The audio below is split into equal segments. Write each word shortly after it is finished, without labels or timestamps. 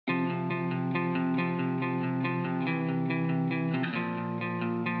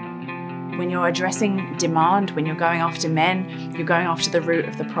When you're addressing demand, when you're going after men, you're going after the root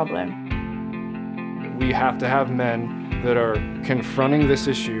of the problem. We have to have men that are confronting this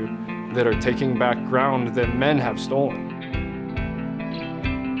issue, that are taking back ground that men have stolen.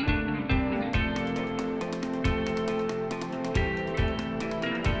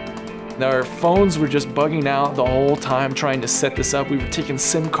 Our phones were just bugging out the whole time trying to set this up. We were taking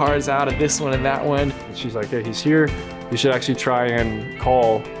SIM cards out of this one and that one. And she's like, hey, he's here. You should actually try and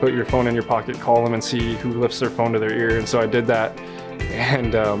put your phone in your pocket, call them and see who lifts their phone to their ear. And so I did that.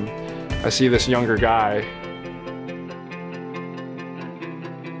 And I see this younger guy.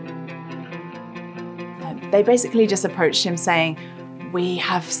 They basically just approached him saying, we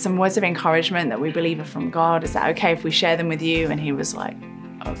have some words of encouragement that we believe are from God. Is that okay if we share them with you? And he was like,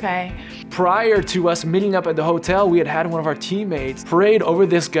 okay. Prior to us meeting up at the hotel, we had one of our teammates prayed over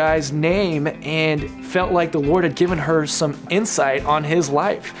this guy's name and felt like the Lord had given her some insight on his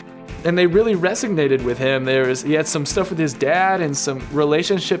life. And they really resonated with him. He had some stuff with his dad and some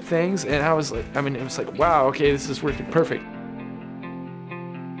relationship things. And I was like, it was like, wow, okay, this is working perfect.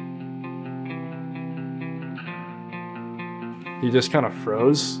 He just kind of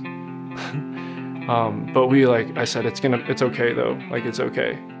froze. But I said, it's okay though, like it's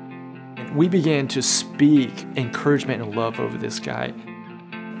okay. We began to speak encouragement and love over this guy.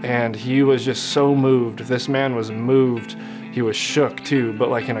 And he was just so moved. This man was moved. He was shook too, but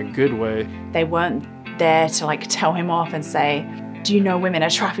like in a good way. They weren't there to like tell him off and say, do you know women are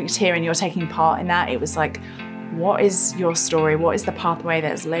trafficked here and you're taking part in that? It was like, what is your story? What is the pathway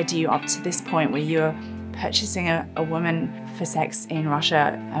that's led you up to this point where you're purchasing a woman for sex in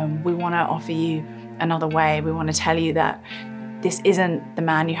Russia? We want to offer you another way. We want to tell you that this isn't the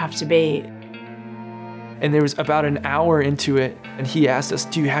man you have to be. And there was about an hour into it, and he asked us,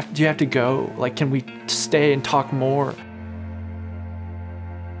 do you have to go? Like, can we stay and talk more?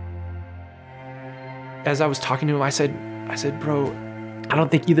 As I was talking to him, I said, bro, I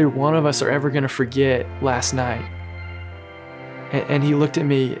don't think either one of us are ever gonna forget last night. And he looked at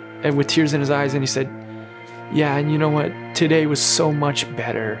me and with tears in his eyes and he said, yeah, and you know what? Today was so much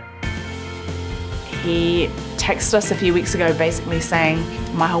better. He texted us a few weeks ago basically saying,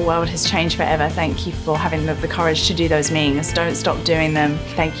 my whole world has changed forever. Thank you for having the courage to do those meetings. Don't stop doing them.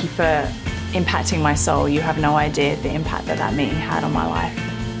 Thank you for impacting my soul. You have no idea the impact that meeting had on my life.